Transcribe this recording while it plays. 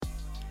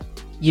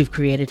You've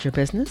created your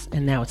business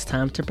and now it's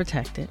time to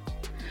protect it.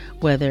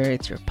 Whether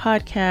it's your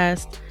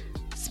podcast,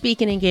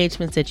 speaking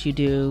engagements that you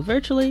do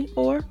virtually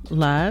or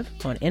live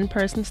on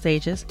in-person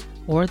stages,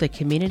 or the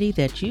community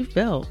that you've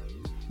built,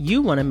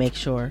 you want to make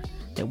sure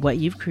that what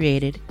you've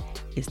created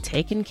is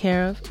taken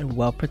care of and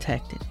well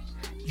protected.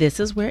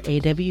 This is where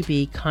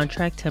AWB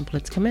contract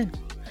templates come in.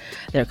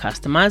 They're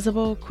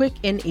customizable, quick,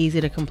 and easy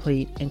to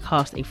complete, and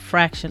cost a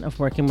fraction of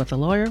working with a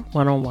lawyer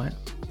one-on-one.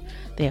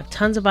 They have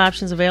tons of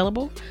options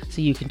available,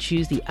 so you can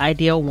choose the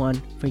ideal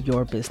one for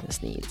your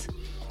business needs.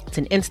 It's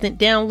an instant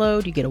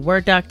download. You get a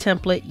Word doc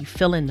template, you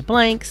fill in the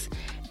blanks,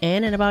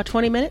 and in about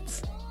 20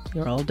 minutes,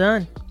 you're all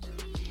done.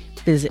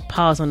 Visit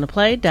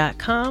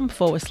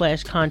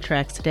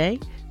pauseontheplay.com/contracts today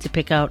to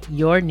pick out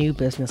your new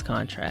business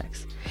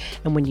contracts.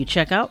 And when you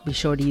check out, be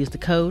sure to use the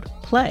code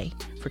PLAY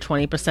for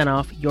 20%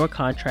 off your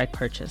contract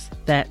purchase.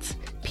 That's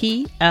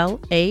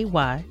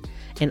PLAY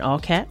in all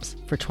caps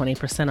for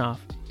 20%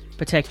 off.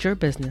 Protect your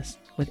business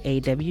with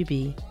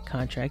AWB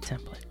contract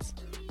templates.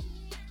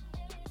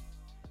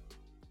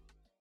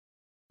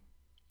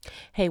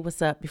 Hey,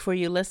 what's up? Before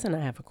you listen,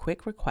 I have a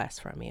quick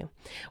request from you.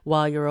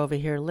 While you're over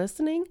here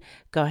listening,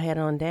 go ahead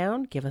on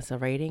down, give us a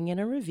rating and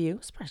a review,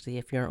 especially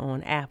if you're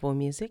on Apple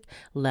Music.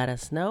 Let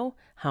us know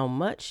how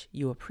much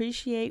you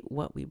appreciate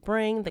what we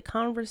bring, the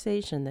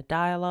conversation, the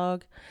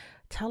dialogue.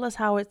 Tell us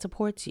how it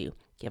supports you.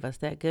 Give us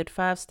that good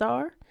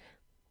 5-star.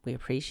 We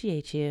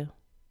appreciate you.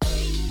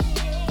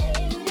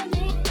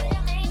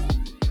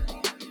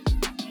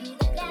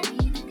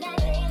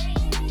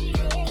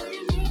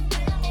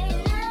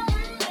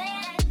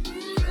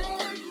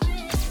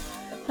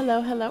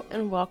 Hello,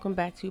 and welcome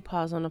back to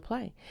Pause on the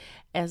Play.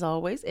 As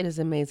always, it is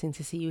amazing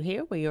to see you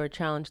here where you are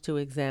challenged to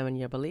examine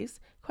your beliefs,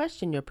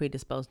 question your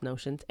predisposed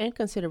notions, and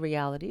consider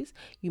realities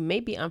you may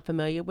be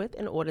unfamiliar with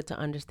in order to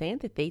understand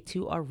that they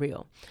too are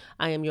real.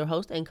 I am your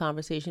host and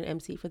conversation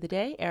MC for the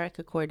day,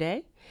 Erica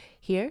Corday,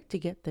 here to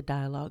get the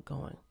dialogue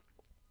going.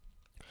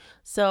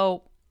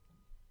 So,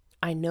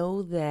 I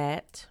know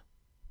that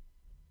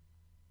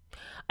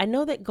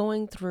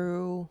going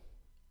through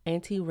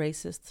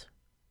anti-racist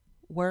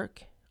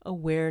work,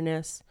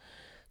 awareness,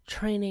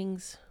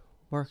 trainings,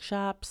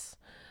 workshops,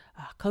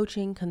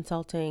 coaching,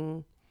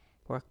 consulting,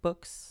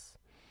 workbooks,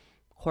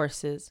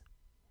 courses,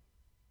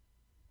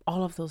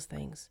 all of those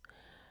things,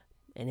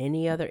 and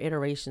any other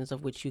iterations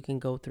of which you can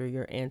go through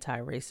your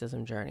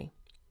anti-racism journey.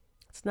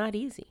 It's not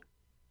easy.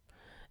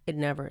 It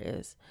never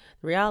is.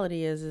 The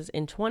reality is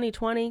in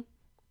 2020,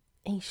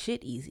 ain't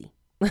shit easy.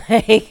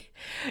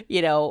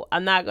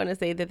 I'm not going to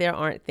say that there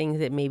aren't things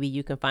that maybe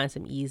you can find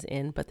some ease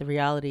in, but the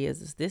reality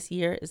is this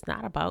year is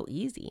not about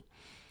easy.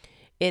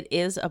 It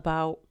is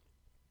about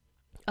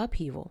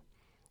upheaval.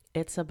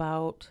 It's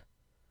about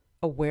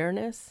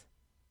awareness,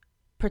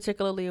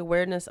 particularly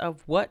awareness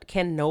of what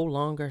can no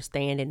longer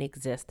stand and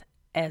exist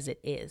as it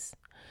is.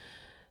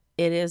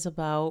 It is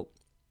about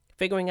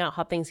figuring out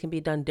how things can be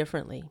done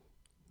differently,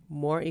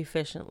 more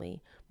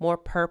efficiently, more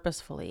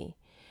purposefully,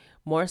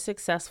 more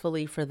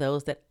successfully for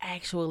those that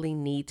actually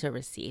need to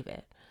receive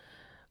it,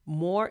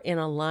 more in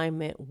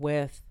alignment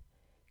with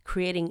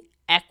creating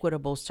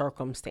equitable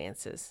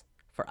circumstances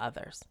for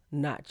others,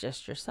 not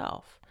just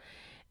yourself.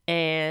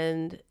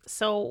 And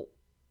so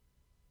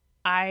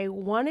I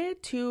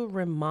wanted to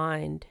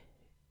remind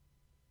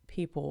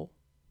people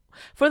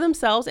for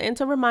themselves and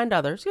to remind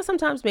others, because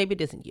sometimes maybe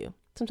it isn't you.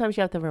 Sometimes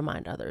you have to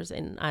remind others,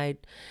 and I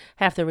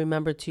have to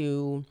remember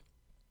to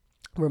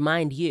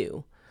remind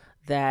you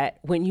that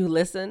when you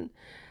listen,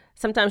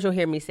 sometimes you'll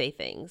hear me say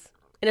things,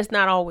 and it's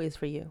not always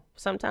for you.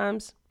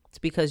 Sometimes it's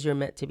because you're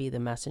meant to be the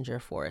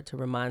messenger for it, to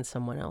remind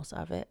someone else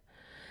of it.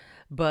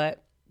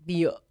 But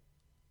the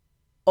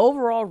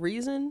overall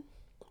reason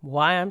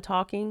why I'm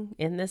talking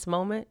in this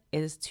moment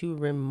is to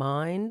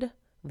remind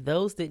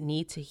those that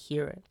need to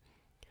hear it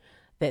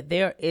that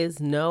there is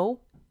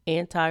no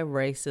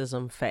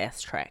anti-racism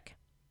fast track.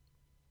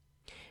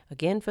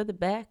 Again, for the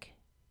back,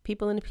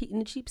 people in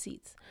the cheap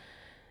seats.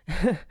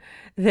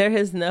 There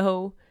is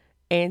no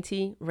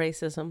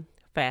anti-racism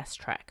fast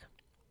track.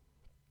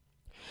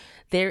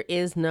 There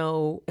is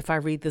no, if I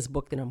read this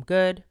book, then I'm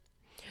good.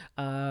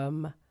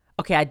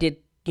 Okay, I did,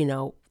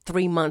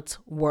 3 months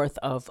worth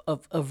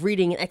of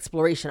reading and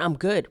exploration. I'm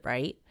good,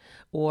 right?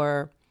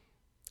 Or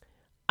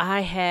I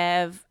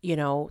have,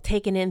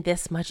 taken in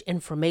this much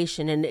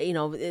information and,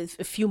 a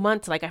few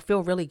months, I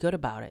feel really good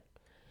about it.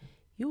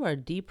 You are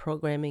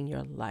deprogramming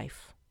your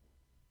life.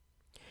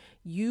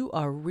 You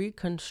are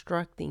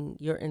reconstructing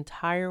your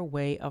entire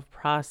way of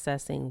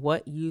processing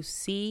what you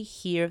see,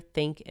 hear,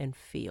 think, and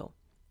feel.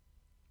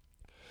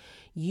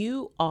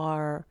 You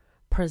are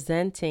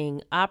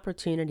presenting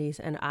opportunities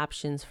and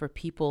options for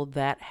people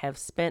that have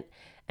spent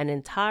an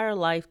entire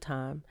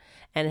lifetime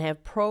and have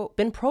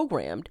been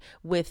programmed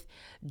with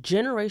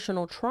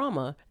generational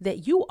trauma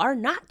that you are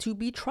not to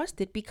be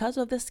trusted because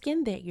of the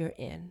skin that you're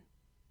in.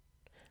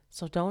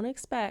 So don't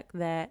expect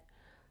that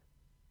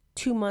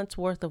 2 months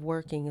worth of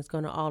working is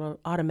going to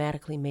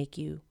automatically make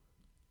you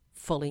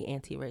fully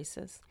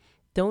anti-racist.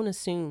 Don't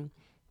assume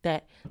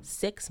that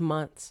 6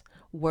 months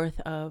worth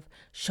of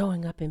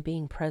showing up and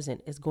being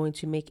present is going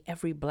to make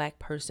every Black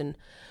person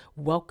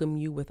welcome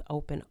you with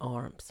open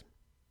arms.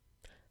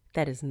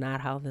 That is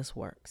not how this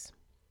works.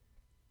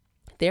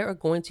 There are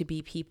going to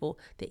be people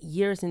that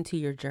years into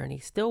your journey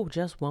still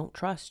just won't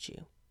trust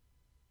you.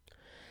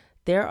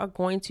 There are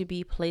going to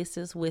be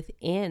places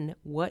within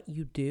what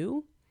you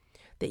do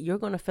that you're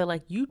going to feel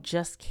like you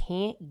just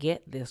can't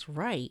get this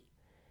right,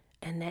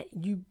 and that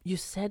you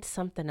said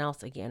something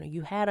else again, or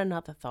you had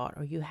another thought,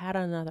 or you had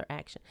another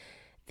action.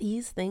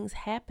 These things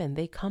happen.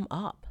 They come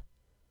up.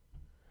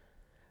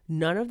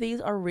 None of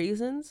these are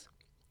reasons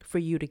for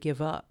you to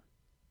give up.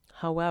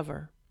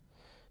 However,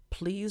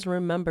 please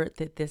remember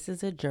that this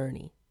is a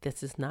journey.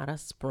 This is not a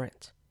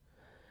sprint.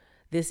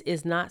 This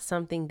is not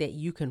something that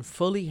you can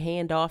fully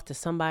hand off to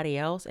somebody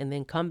else and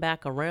then come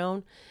back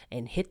around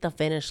and hit the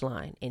finish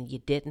line and you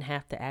didn't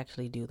have to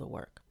actually do the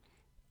work.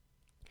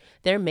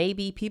 There may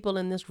be people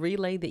in this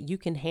relay that you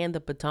can hand the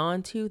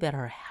baton to that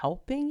are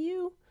helping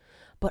you,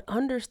 but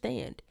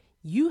understand,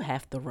 you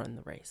have to run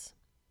the race.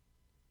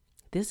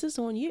 This is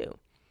on you.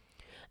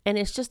 And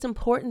it's just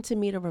important to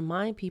me to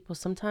remind people,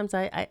 sometimes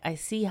I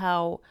see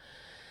how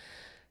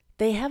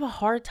they have a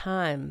hard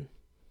time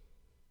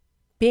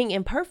being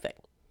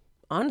imperfect.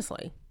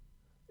 Honestly,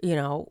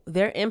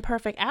 their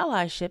imperfect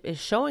allyship is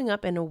showing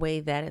up in a way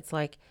that it's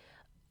like,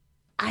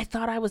 I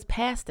thought I was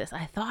past this.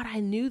 I thought I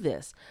knew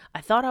this.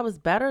 I thought I was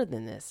better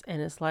than this.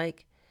 And it's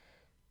like,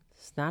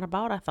 it's not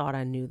about I thought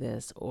I knew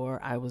this, or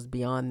I was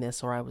beyond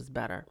this, or I was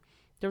better.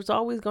 There's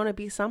always going to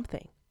be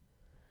something.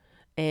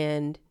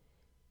 And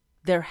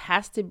there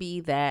has to be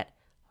that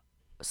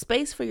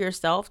space for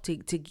yourself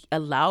to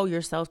allow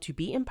yourself to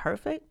be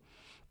imperfect.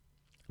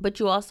 But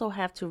you also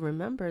have to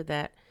remember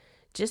that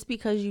just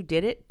because you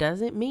did it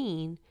doesn't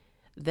mean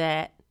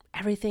that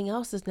everything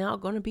else is now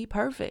going to be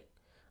perfect.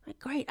 Like,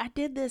 great, I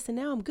did this and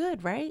now I'm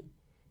good, right?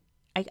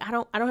 I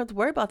don't have to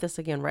worry about this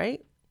again,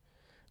 right?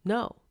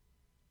 No,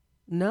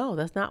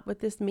 that's not what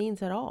this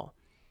means at all.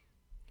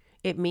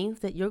 It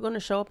means that you're going to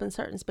show up in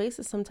certain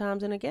spaces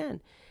sometimes. And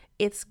again,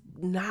 it's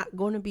not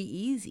going to be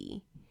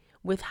easy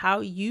with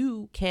how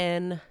you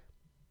can,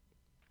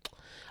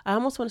 I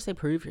almost want to say,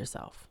 prove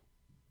yourself.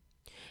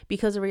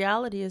 Because the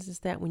reality is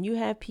that when you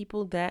have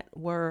people that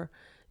were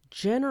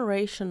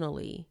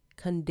generationally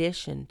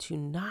conditioned to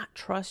not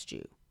trust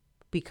you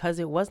because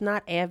it was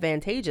not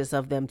advantageous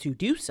of them to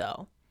do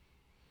so,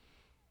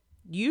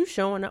 you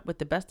showing up with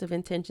the best of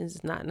intentions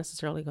is not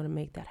necessarily going to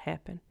make that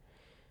happen.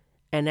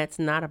 And that's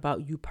not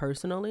about you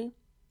personally,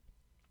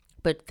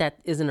 but that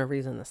isn't a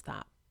reason to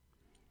stop.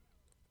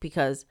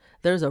 Because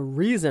there's a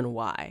reason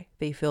why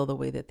they feel the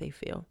way that they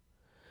feel.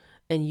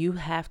 And you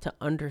have to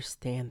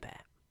understand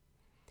that.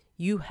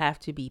 You have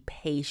to be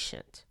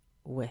patient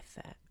with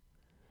that.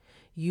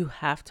 You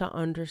have to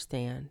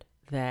understand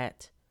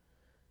that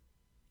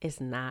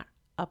it's not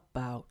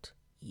about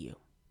you.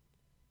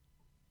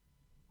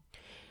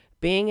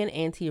 Being an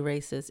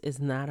anti-racist is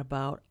not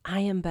about, I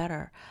am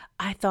better.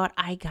 I thought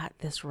I got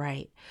this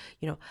right.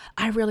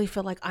 I really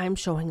feel like I'm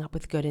showing up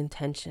with good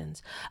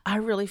intentions. I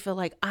really feel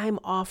like I'm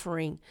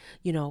offering,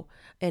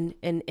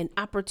 an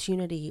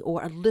opportunity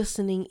or a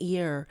listening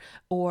ear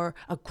or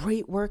a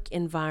great work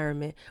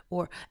environment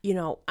or,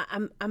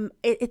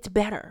 it's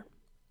better.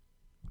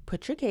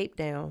 Put your cape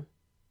down.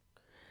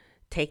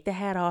 Take the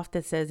hat off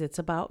that says it's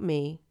about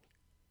me.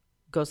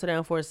 Go sit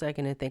down for a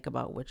second and think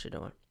about what you're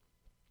doing.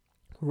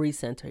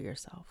 Recenter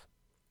yourself.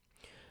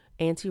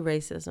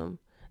 Anti-racism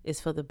is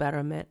for the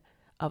betterment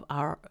of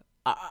our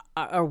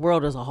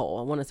world as a whole.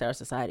 I want to say our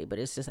society, but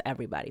it's just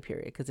everybody,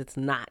 period, because it's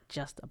not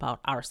just about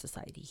our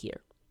society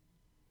here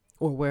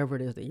or wherever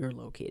it is that you're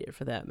located,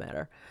 for that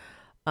matter.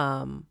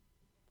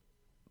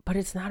 But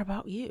it's not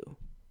about you.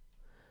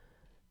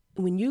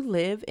 When you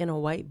live in a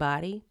white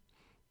body,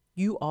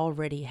 you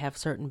already have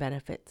certain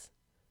benefits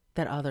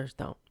that others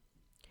don't.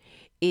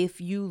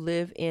 If you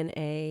live in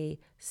a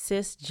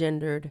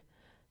cisgendered,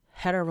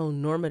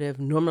 heteronormative,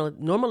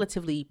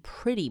 normatively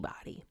pretty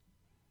body,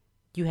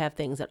 you have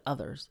things that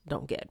others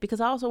don't get. Because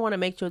I also want to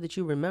make sure that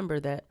you remember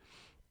that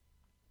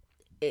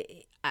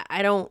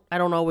I don't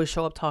always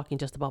show up talking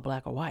just about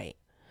black or white.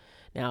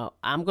 Now,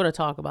 I'm going to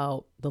talk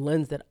about the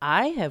lens that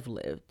I have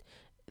lived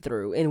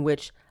through, in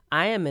which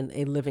I am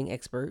a living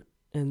expert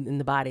in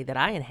the body that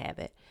I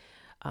inhabit.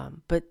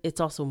 But it's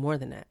also more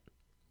than that.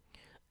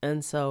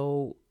 And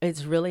so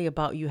it's really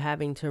about you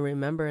having to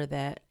remember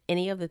that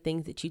any of the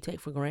things that you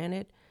take for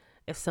granted,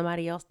 if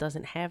somebody else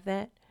doesn't have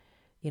that,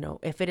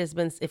 if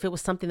it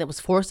was something that was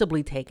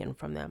forcibly taken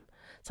from them,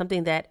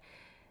 something that,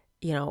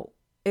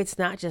 it's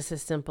not just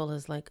as simple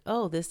as like,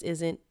 oh, this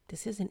isn't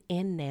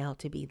in now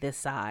to be this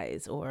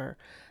size or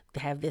to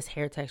have this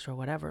hair texture or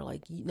whatever.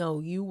 Like,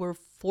 you were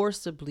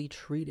forcibly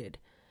treated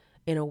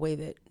in a way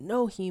that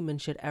no human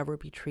should ever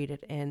be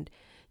treated. And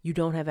you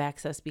don't have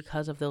access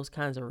because of those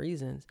kinds of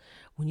reasons.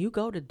 When you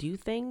go to do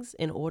things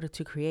in order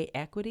to create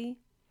equity,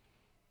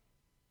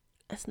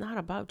 it's not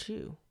about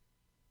you.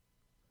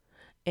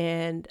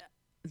 And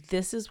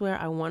this is where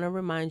I want to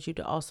remind you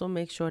to also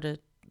make sure to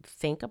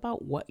think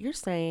about what you're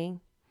saying,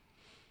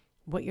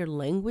 what your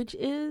language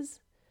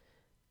is,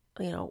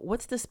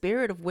 what's the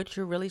spirit of which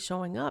you're really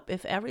showing up?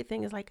 If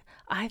everything is like,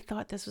 I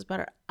thought this was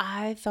better,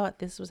 I thought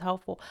this was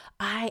helpful,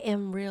 I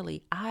am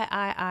really,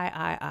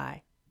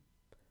 I.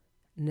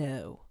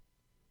 No,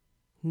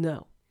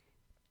 no,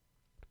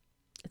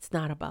 it's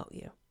not about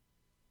you.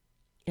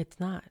 It's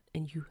not.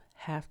 And you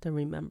have to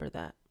remember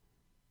that.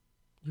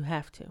 You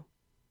have to.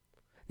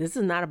 This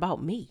is not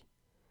about me.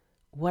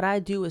 What I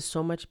do is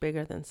so much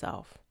bigger than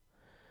self.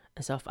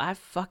 And so if I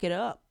fuck it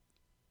up,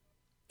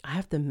 I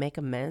have to make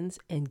amends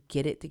and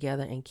get it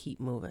together and keep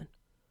moving.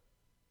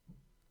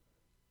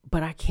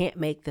 But I can't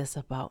make this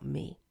about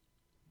me.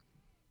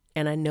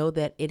 And I know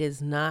that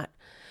it's not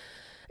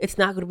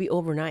going to be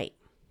overnight.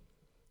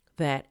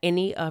 That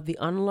any of the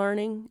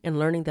unlearning and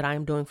learning that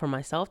I'm doing for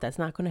myself, that's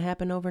not going to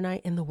happen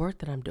overnight. And the work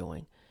that I'm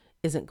doing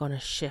isn't going to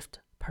shift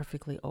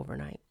perfectly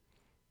overnight.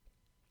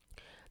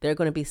 There are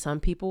going to be some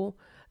people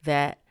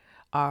that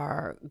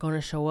are going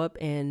to show up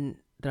and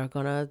they're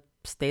going to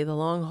stay the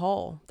long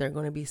haul. There are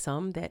going to be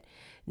some that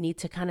need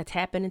to kind of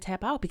tap in and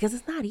tap out because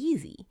it's not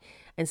easy.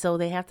 And so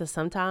they have to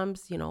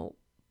sometimes,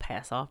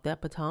 pass off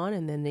that baton,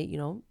 and then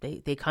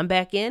they come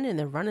back in and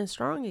they're running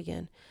strong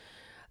again.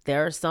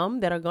 There are some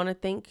that are going to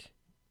think,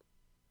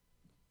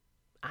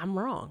 I'm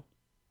wrong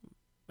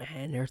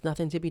and there's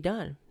nothing to be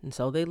done. And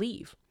so they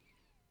leave.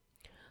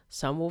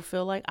 Some will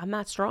feel like I'm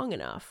not strong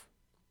enough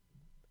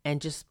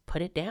and just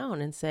put it down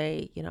and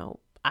say,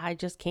 I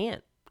just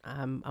can't.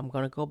 I'm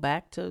going to go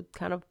back to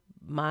kind of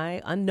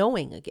my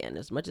unknowing again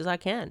as much as I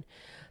can.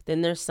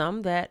 Then there's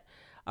some that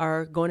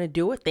are going to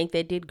do it, think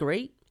they did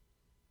great,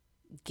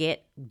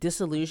 get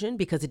disillusioned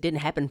because it didn't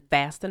happen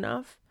fast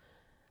enough,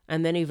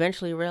 and then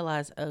eventually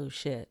realize, oh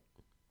shit,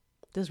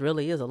 this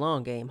really is a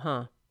long game,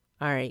 huh?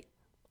 All right,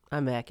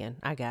 I'm back in.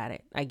 I got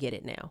it. I get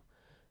it now.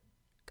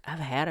 I've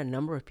had a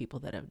number of people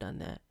that have done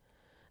that.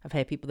 I've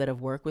had people that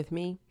have worked with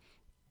me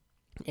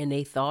and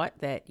they thought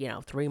that,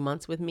 3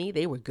 months with me,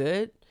 they were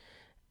good.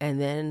 And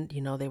then,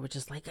 they were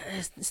just like,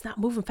 it's not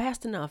moving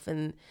fast enough.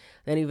 And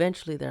then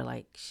eventually they're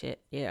like,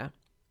 shit, yeah,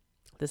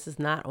 this is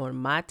not on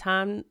my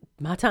time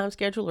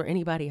schedule or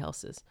anybody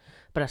else's,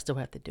 but I still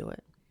have to do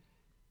it.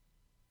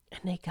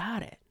 And they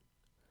got it.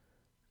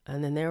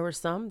 And then there were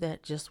some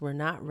that just were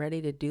not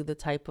ready to do the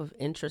type of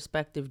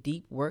introspective,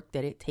 deep work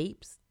that it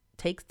takes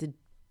to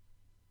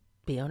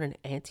be on an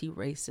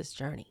anti-racist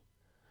journey.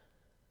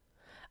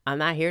 I'm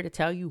not here to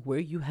tell you where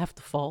you have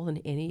to fall in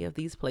any of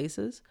these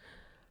places,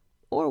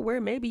 or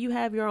where maybe you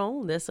have your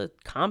own. There's a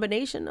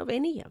combination of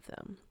any of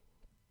them.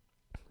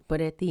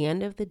 But at the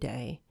end of the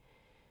day,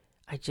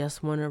 I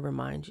just want to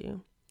remind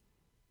you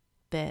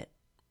that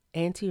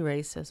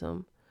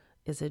anti-racism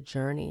is a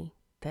journey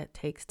that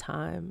takes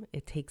time,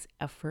 it takes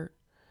effort,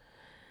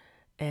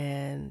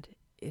 and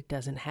it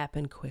doesn't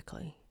happen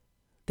quickly.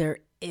 There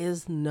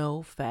is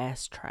no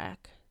fast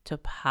track to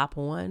pop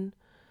on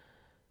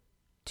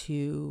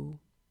to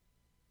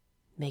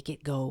make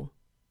it go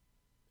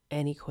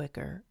any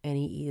quicker,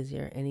 any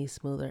easier, any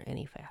smoother,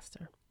 any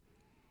faster.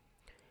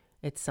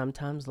 It's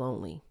sometimes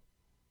lonely,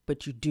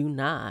 but you do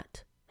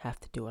not have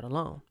to do it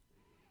alone.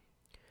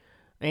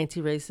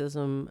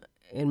 Anti-racism,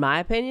 in my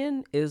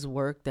opinion, is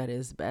work that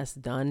is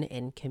best done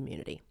in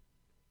community.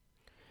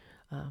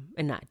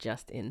 And not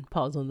just in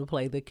Pause on the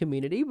Play, the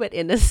community, but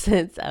in the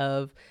sense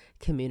of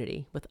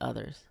community with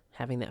others,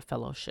 having that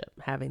fellowship,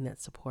 having that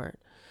support.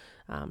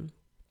 And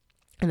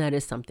that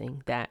is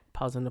something that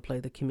Pause on the Play,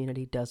 the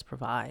community, does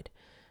provide.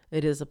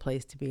 It is a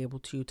place to be able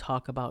to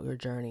talk about your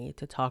journey,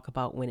 to talk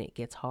about when it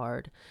gets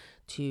hard,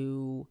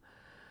 to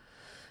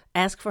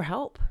ask for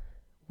help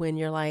when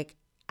you're like,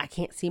 I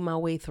can't see my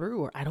way through,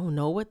 or I don't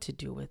know what to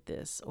do with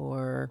this,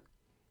 or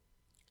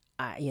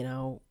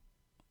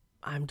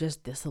I'm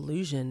just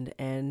disillusioned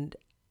and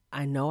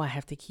I know I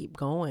have to keep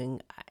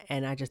going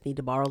and I just need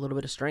to borrow a little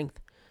bit of strength.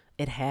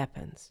 It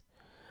happens.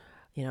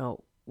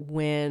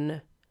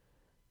 When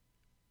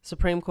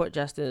Supreme Court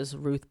Justice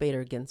Ruth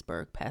Bader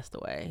Ginsburg passed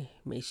away,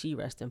 may she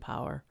rest in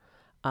power,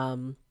 I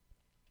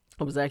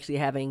was actually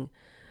having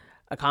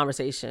a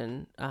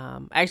conversation.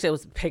 I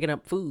was picking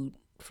up food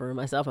for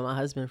myself and my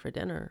husband for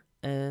dinner,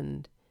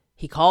 and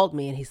he called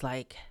me and he's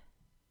like,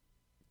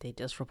 they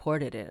just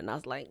reported it. And I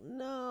was like,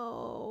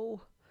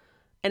 no.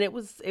 And it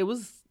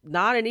was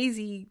not an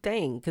easy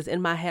thing, because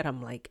in my head,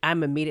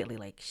 I'm immediately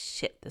like,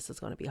 shit, this is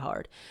going to be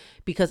hard,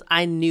 because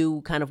I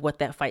knew kind of what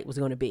that fight was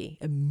going to be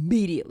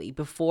immediately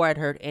before I'd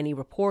heard any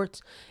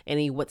reports,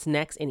 any what's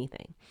next,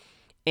 anything.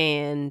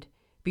 And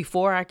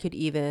before I could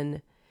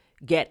even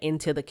get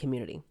into the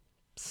community,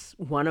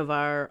 one of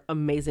our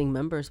amazing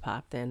members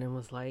popped in and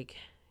was like,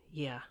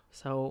 yeah,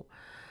 so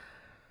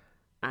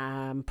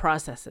I'm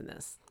processing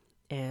this.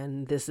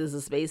 And this is a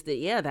space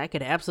that, that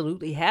could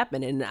absolutely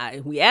happen.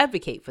 And we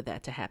advocate for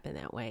that to happen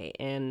that way.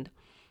 And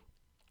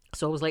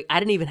so it was like, I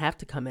didn't even have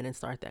to come in and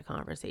start that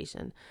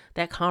conversation.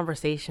 That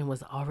conversation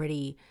was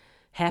already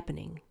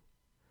happening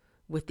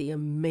with the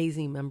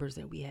amazing members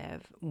that we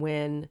have,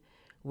 when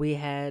we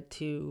had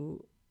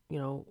to,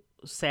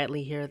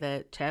 sadly hear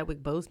that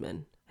Chadwick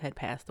Boseman had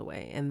passed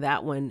away. And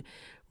that one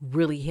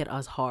really hit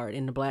us hard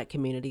in the Black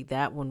community.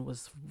 That one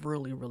was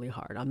really, really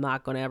hard. I'm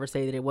not going to ever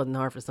say that it wasn't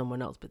hard for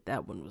someone else, but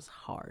that one was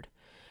hard.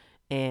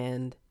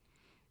 And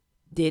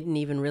didn't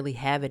even really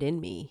have it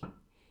in me.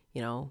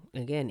 You know,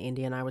 again,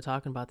 India and I were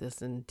talking about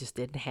this and just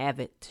didn't have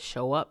it to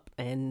show up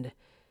and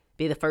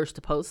be the first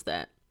to post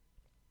that.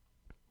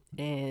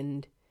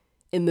 And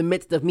in the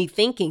midst of me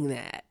thinking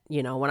that,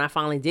 you know, when I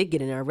finally did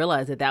get in there, I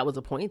realized that that was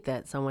a point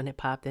that someone had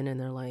popped in and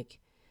they're like,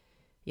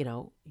 you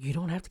know, you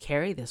don't have to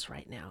carry this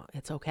right now.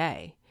 It's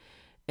okay.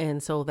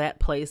 And so that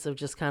place of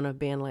just kind of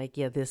being like,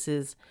 yeah, this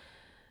is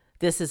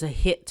a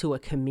hit to a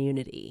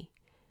community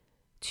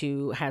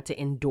to have to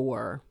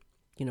endure,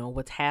 you know,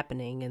 what's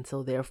happening. And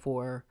so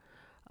therefore,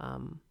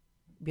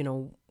 you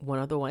know, one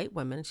of the white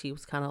women, she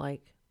was kind of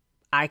like,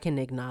 I can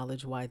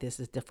acknowledge why this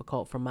is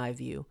difficult from my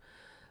view,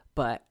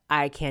 but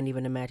I can't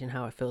even imagine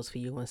how it feels for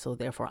you. And so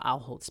therefore I'll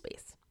hold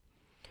space.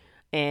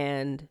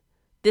 And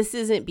this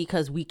isn't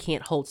because we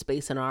can't hold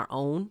space in our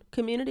own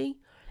community.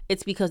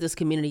 It's because this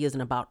community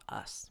isn't about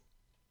us.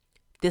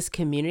 This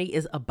community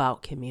is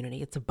about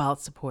community. It's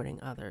about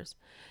supporting others.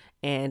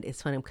 And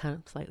it's funny, I'm kind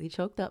of slightly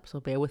choked up, so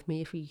bear with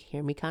me if you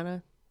hear me kind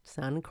of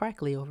sounding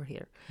crackly over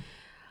here.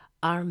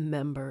 Our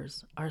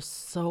members are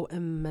so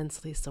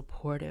immensely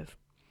supportive.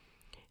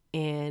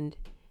 And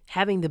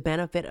having the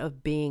benefit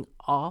of being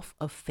off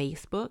of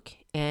Facebook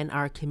and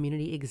our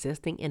community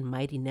existing in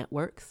Mighty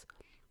Networks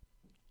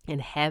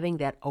and having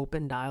that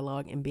open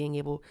dialogue and being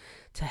able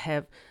to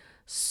have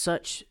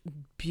such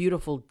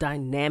beautiful,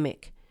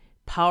 dynamic,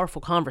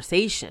 powerful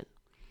conversation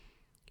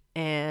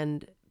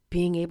and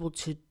being able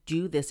to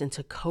do this and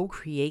to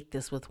co-create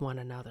this with one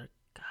another.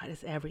 God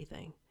is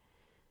everything.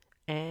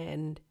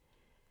 And,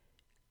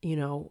 you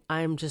know,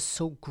 I'm just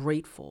so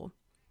grateful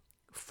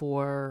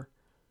for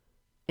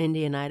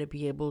India and I to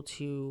be able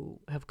to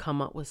have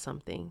come up with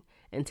something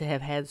and to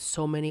have had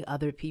so many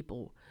other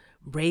people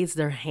raise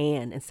their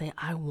hand and say,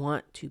 I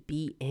want to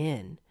be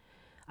in.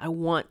 I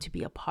want to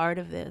be a part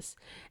of this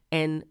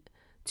and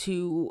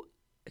to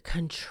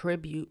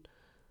contribute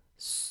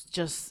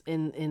just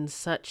in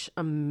such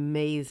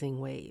amazing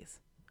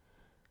ways.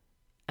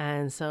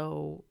 And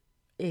so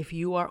if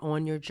you are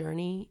on your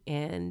journey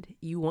and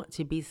you want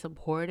to be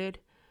supported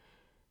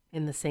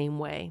in the same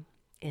way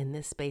in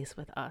this space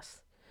with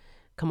us,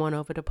 come on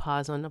over to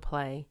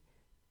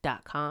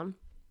pauseontheplay.com,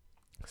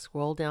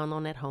 scroll down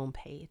on that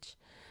homepage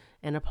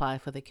and apply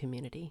for the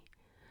community.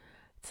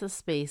 It's a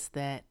space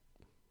that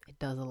it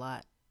does a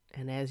lot.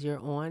 And as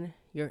you're on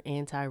your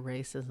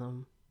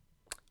anti-racism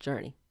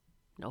journey,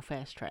 no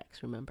fast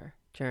tracks, remember,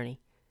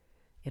 journey,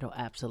 it'll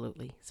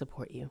absolutely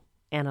support you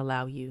and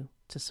allow you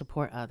to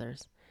support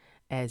others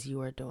as you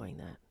are doing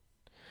that.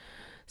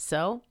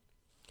 So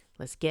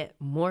let's get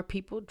more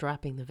people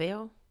dropping the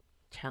veil,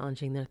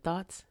 challenging their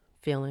thoughts,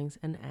 feelings,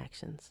 and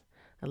actions.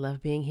 I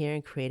love being here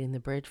and creating the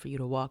bridge for you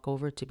to walk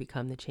over to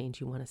become the change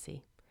you want to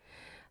see.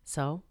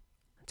 So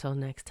until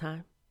next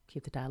time,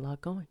 keep the dialogue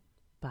going.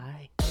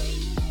 Bye.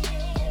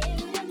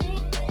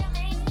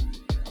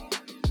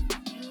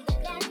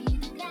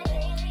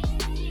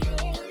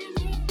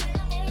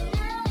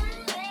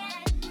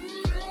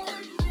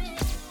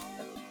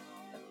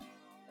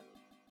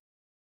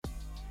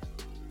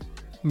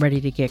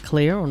 Ready to get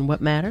clear on what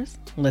matters?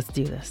 Let's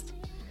do this.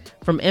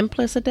 From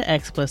Implicit to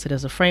Explicit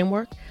is a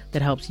framework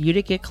that helps you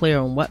to get clear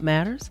on what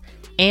matters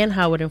and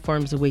how it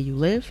informs the way you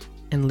live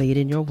and lead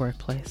in your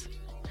workplace.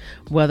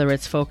 Whether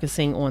it's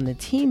focusing on the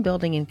team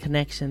building and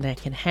connection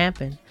that can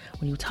happen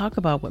when you talk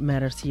about what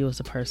matters to you as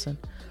a person,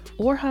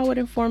 or how it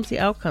informs the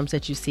outcomes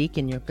that you seek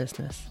in your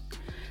business,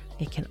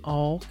 it can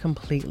all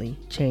completely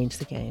change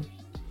the game.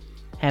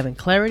 Having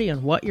clarity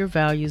on what your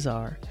values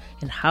are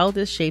and how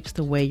this shapes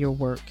the way your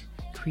work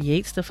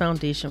creates the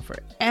foundation for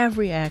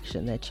every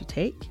action that you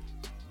take,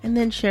 and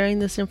then sharing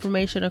this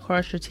information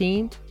across your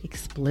team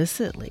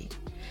explicitly.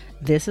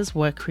 This is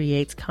what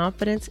creates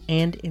confidence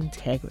and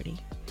integrity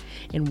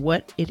in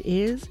what it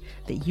is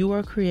that you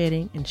are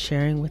creating and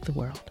sharing with the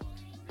world.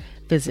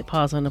 Visit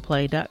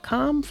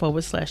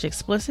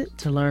pauseontheplay.com/explicit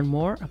to learn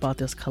more about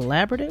this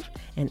collaborative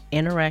and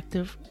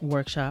interactive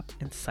workshop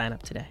and sign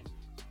up today.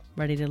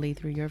 Ready to lead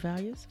through your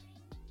values?